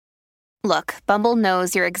Look, Bumble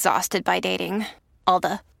knows you're exhausted by dating. All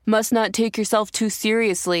the must not take yourself too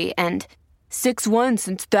seriously and 6'1"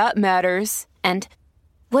 since that matters. And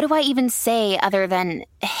what do I even say other than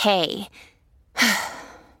hey?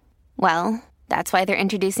 Well, that's why they're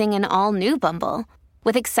introducing an all-new Bumble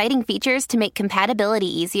with exciting features to make compatibility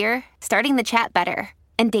easier, starting the chat better,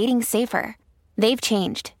 and dating safer. They've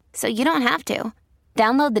changed, so you don't have to.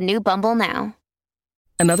 Download the new Bumble now.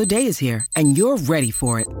 Another day is here, and you're ready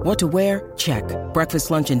for it. What to wear? Check.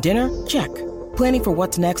 Breakfast, lunch, and dinner? Check. Planning for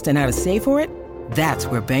what's next and how to save for it? That's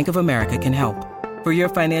where Bank of America can help. For your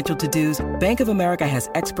financial to-dos, Bank of America has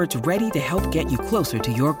experts ready to help get you closer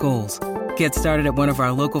to your goals. Get started at one of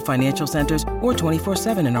our local financial centers or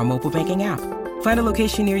 24/7 in our mobile banking app. Find a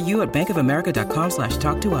location near you at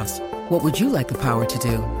bankofamerica.com/talktous. What would you like the power to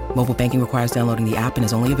do? Mobile banking requires downloading the app and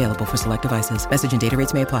is only available for select devices. Message and data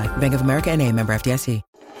rates may apply. Bank of America N.A., member FDIC.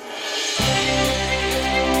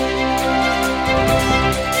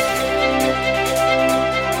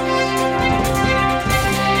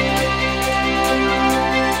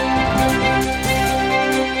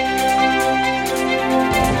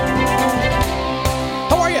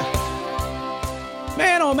 How are you?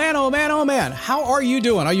 Man, oh man, oh man, oh man. How are you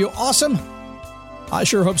doing? Are you awesome? I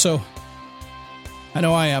sure hope so. I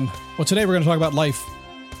know I am. Well, today we're going to talk about life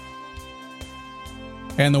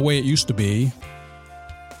and the way it used to be.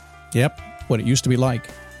 Yep, what it used to be like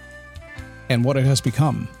and what it has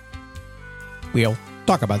become. We'll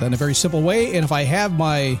talk about that in a very simple way. And if I get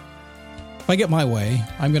my way,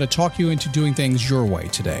 I'm going to talk you into doing things your way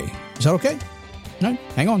today. Is that okay? All right,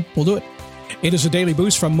 hang on. We'll do it. It is a daily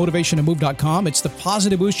boost from motivationtomove.com. It's the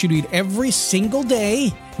positive boost you need every single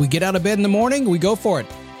day. We get out of bed in the morning, we go for it.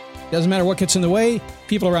 Doesn't matter what gets in the way.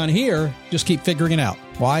 People around here just keep figuring it out.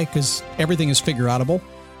 Why? Because everything is figure-outable.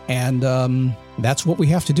 And that's what we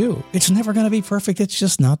have to do. It's never going to be perfect. It's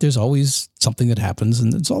just not. There's always something that happens,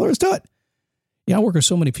 and that's all there is to it. Yeah, I work with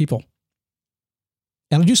so many people.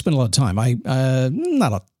 And I do spend a lot of time.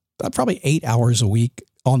 Probably 8 hours a week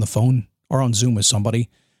on the phone or on Zoom with somebody.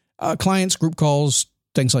 Clients, group calls,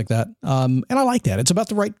 things like that. And I like that. It's about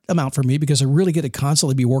the right amount for me because I really get to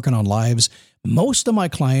constantly be working on lives. Most of my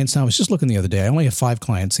clients, now I was just looking the other day, I only have 5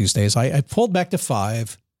 clients these days. I pulled back to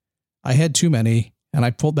 5. I had too many, and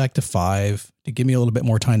I pulled back to 5 to give me a little bit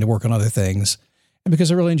more time to work on other things. And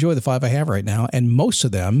because I really enjoy the 5 I have right now. And most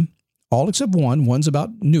of them, all except one's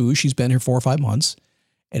about new. She's been here 4 or 5 months.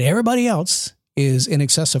 And everybody else is in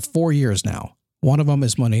excess of 4 years now. One of them,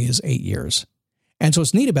 his money is 8 years. And so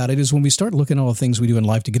what's neat about it is when we start looking at all the things we do in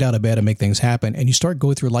life to get out of bed and make things happen, and you start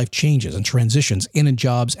going through life changes and transitions, in and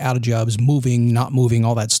jobs, out of jobs, moving, not moving,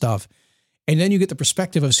 all that stuff. And then you get the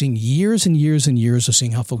perspective of seeing years and years and years of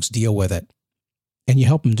seeing how folks deal with it. And you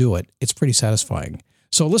help them do it. It's pretty satisfying.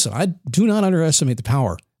 So listen, I do not underestimate the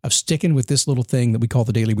power of sticking with this little thing that we call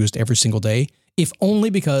the Daily Boost every single day, if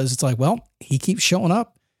only because it's like, well, he keeps showing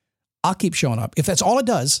up. I'll keep showing up. If that's all it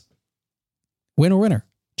does, winner,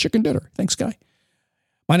 chicken dinner. Thanks, Guy.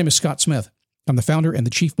 My name is Scott Smith. I'm the founder and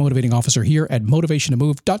the chief motivating officer here at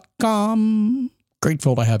motivationtomove.com.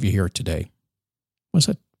 Grateful to have you here today. Was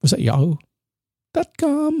that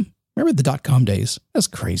yahoo.com? Remember the .com days? That's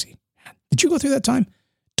crazy. Did you go through that time?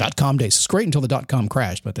 .com days. It's great until the .com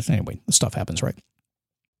crashed, but anyway, the stuff happens, right?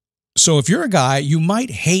 So if you're a guy, you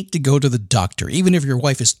might hate to go to the doctor, even if your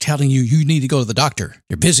wife is telling you you need to go to the doctor.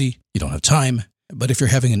 You're busy. You don't have time. But if you're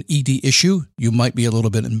having an ED issue, you might be a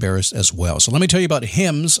little bit embarrassed as well. So let me tell you about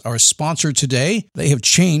Hims, our sponsor today. They have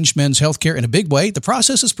changed men's healthcare in a big way. The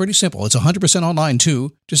process is pretty simple. It's 100% online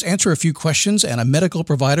too. Just answer a few questions and a medical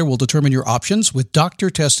provider will determine your options with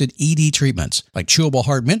doctor-tested ED treatments like chewable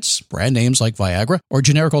hard mints, brand names like Viagra, or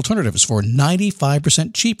generic alternatives for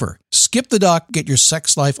 95% cheaper. Skip the doc, get your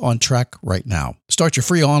sex life on track right now. Start your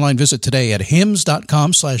free online visit today at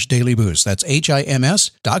hims.com/dailyboost. That's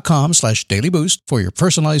HIMS.com/dailyboost for your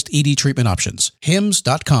personalized ED treatment options.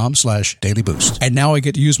 hims.com/dailyboost. And now I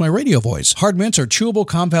get to use my radio voice. Hard mints are chewable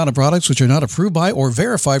compounded products which are not approved by or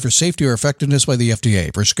verified for safety or effectiveness by the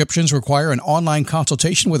FDA. Prescriptions require an online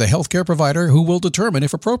consultation with a healthcare provider who will determine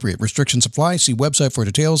if appropriate. Restrictions apply. See website for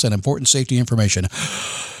details and important safety information.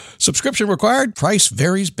 Subscription required. Price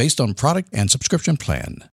varies based on product and subscription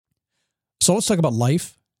plan. So let's talk about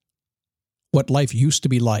life, what life used to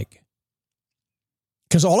be like.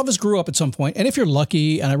 Because all of us grew up at some point, and if you're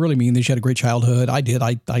lucky, and I really mean this, you had a great childhood. I did.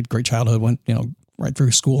 I had a great childhood, went right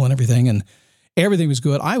through school and everything was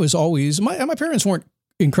good. I was always, my parents weren't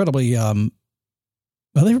incredibly, they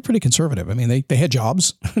were pretty conservative. I mean, they had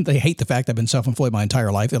jobs. They hate the fact I've been self-employed my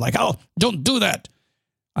entire life. They're like, oh, don't do that.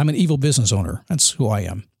 I'm an evil business owner. That's who I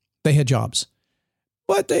am. They had jobs.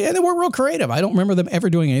 But they weren't real creative. I don't remember them ever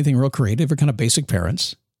doing anything real creative. They're kind of basic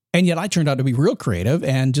parents. And yet I turned out to be real creative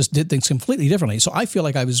and just did things completely differently. So I feel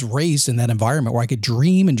like I was raised in that environment where I could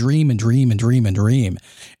dream and dream and dream and dream and dream.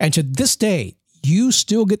 And to this day, you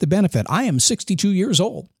still get the benefit. I am 62 years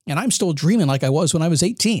old and I'm still dreaming like I was when I was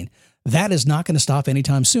 18. That is not going to stop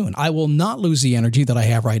anytime soon. I will not lose the energy that I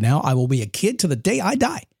have right now. I will be a kid to the day I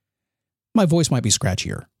die. My voice might be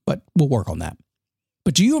scratchier, but we'll work on that.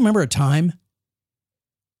 But do you remember a time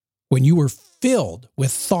when you were filled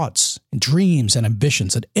with thoughts and dreams and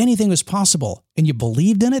ambitions that anything was possible and you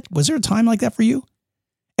believed in it? Was there a time like that for you?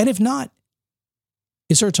 And if not,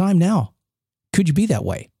 is there a time now? Could you be that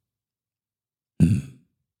way?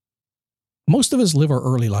 Most of us live our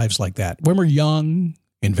early lives like that. When we're young,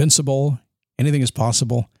 invincible, anything is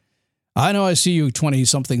possible. I know I see you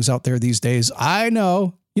 20-somethings out there these days. I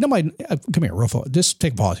know. You know, come here, real fast. Just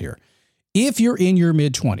take a pause here. If you're in your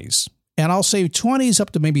mid-20s, and I'll say 20s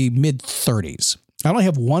up to maybe mid-30s, I only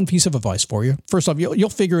have one piece of advice for you. First off, you'll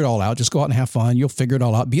figure it all out. Just go out and have fun. You'll figure it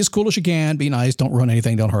all out. Be as cool as you can. Be nice. Don't ruin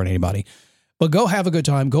anything. Don't hurt anybody. But go have a good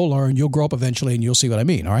time. Go learn. You'll grow up eventually, and you'll see what I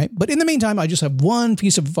mean, all right? But in the meantime, I just have one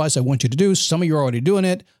piece of advice I want you to do. Some of you are already doing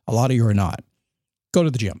it. A lot of you are not. Go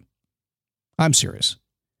to the gym. I'm serious.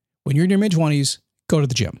 When you're in your mid-20s, go to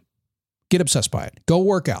the gym. Get obsessed by it. Go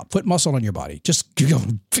work out. Put muscle on your body. Just go.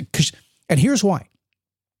 And here's why.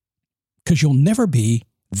 Because you'll never be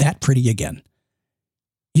that pretty again.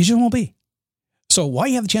 You just won't be. So why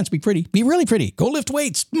you have the chance to be pretty? Be really pretty. Go lift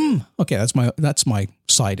weights. Okay, that's my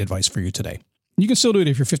side advice for you today. You can still do it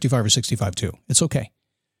if you're 55 or 65 too. It's okay.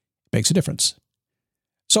 Makes a difference.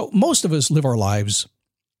 So most of us live our lives,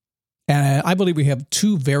 and I believe we have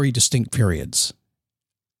two very distinct periods.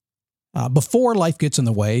 Before life gets in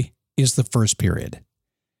the way is the first period.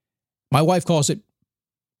 My wife calls it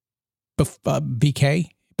BK,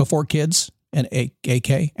 before kids, and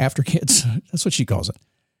AK, after kids. That's what she calls it.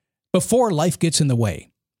 Before life gets in the way.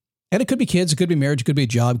 And it could be kids, it could be marriage, it could be a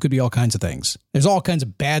job, it could be all kinds of things. There's all kinds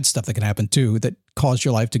of bad stuff that can happen too that cause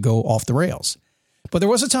your life to go off the rails. But there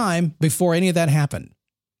was a time before any of that happened.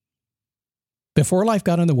 Before life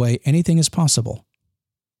got in the way, anything is possible.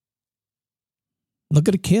 Look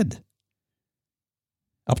at a kid.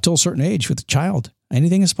 Up till a certain age with a child,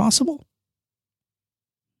 anything is possible.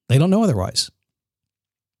 They don't know otherwise.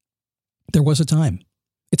 There was a time.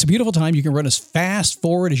 It's a beautiful time. You can run as fast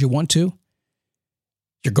forward as you want to.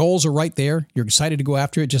 Your goals are right there. You're excited to go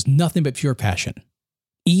after it. Just nothing but pure passion.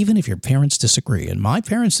 Even if your parents disagree. And my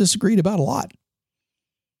parents disagreed about a lot.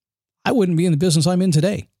 I wouldn't be in the business I'm in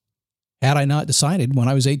today. Had I not decided when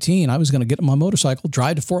I was 18, I was going to get on my motorcycle,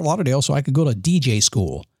 drive to Fort Lauderdale so I could go to DJ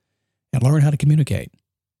school and learn how to communicate.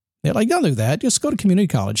 They're like, don't do that. Just go to community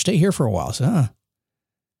college. Stay here for a while. So, I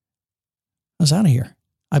was out of here.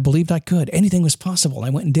 I believed I could. Anything was possible.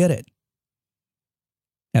 I went and did it.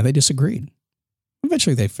 And they disagreed.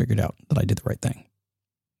 Eventually, they figured out that I did the right thing.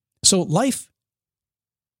 So life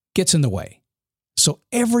gets in the way. So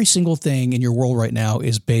every single thing in your world right now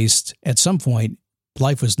is based, at some point,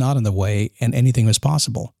 life was not in the way and anything was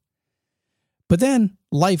possible. But then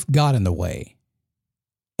life got in the way.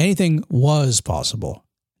 Anything was possible,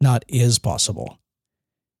 not is possible.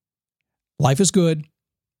 Life is good.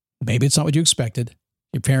 Maybe it's not what you expected.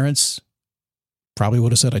 Your parents probably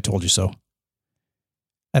would have said, I told you so.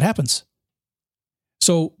 That happens.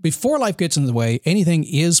 So before life gets in the way, anything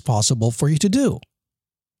is possible for you to do.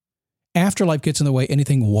 After life gets in the way,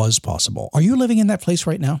 anything was possible. Are you living in that place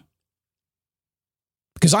right now?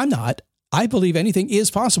 Because I'm not. I believe anything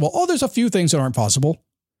is possible. Oh, there's a few things that aren't possible.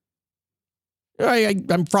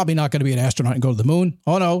 I'm probably not going to be an astronaut and go to the moon.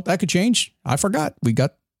 Oh, no, that could change. I forgot. We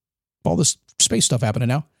got all this space stuff happening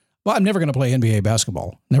now. Well, I'm never going to play NBA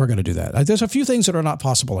basketball. Never going to do that. There's a few things that are not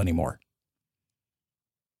possible anymore.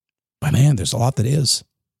 But man, there's a lot that is.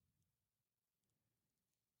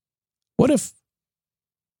 What if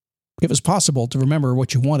it was possible to remember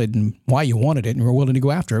what you wanted and why you wanted it and were willing to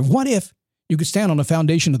go after it? What if you could stand on the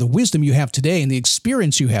foundation of the wisdom you have today and the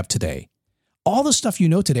experience you have today? All the stuff you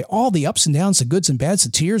know today, all the ups and downs, the goods and bads,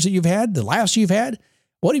 the tears that you've had, the laughs you've had.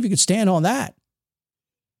 What if you could stand on that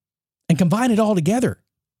and combine it all together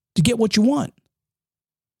to get what you want?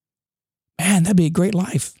 Man, that'd be a great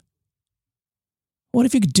life. What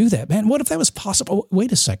if you could do that, man? What if that was possible? Oh,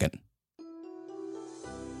 wait a second.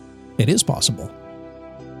 It is possible.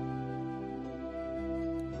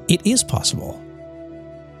 It is possible.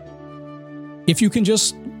 If you can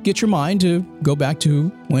just get your mind to go back to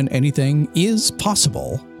when anything is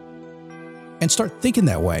possible and start thinking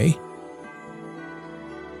that way,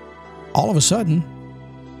 all of a sudden,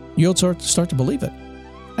 you'll start to believe it.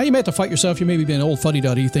 Now, you may have to fight yourself. You may be being an old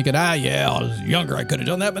fuddy-duddy thinking, yeah, I was younger, I could have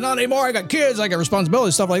done that, but not anymore. I got kids, I got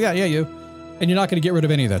responsibilities, stuff like that. Yeah, you. And you're not going to get rid of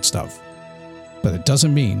any of that stuff. But it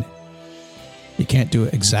doesn't mean you can't do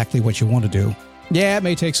exactly what you want to do. Yeah, it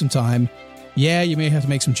may take some time. Yeah, you may have to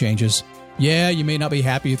make some changes. Yeah, you may not be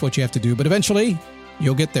happy with what you have to do, but eventually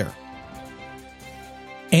you'll get there.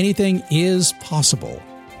 Anything is possible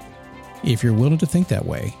if you're willing to think that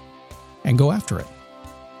way and go after it.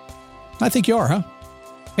 I think you are, huh?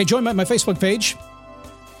 Hey, join my Facebook page,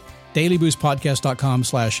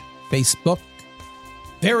 dailyboostpodcast.com/Facebook.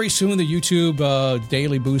 Very soon, the YouTube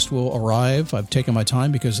Daily Boost will arrive. I've taken my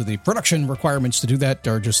time because of the production requirements to do that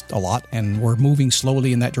are just a lot, and we're moving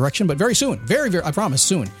slowly in that direction, but very soon. Very, very, I promise,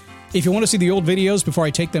 soon. If you want to see the old videos before I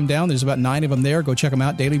take them down, there's about 9 of them there. Go check them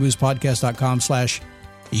out,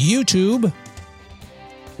 dailyboostpodcast.com/YouTube. You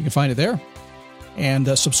can find it there.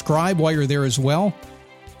 And subscribe while you're there as well.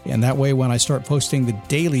 And that way, when I start posting the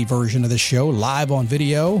daily version of the show live on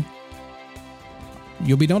video,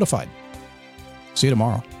 you'll be notified. See you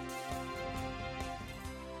tomorrow.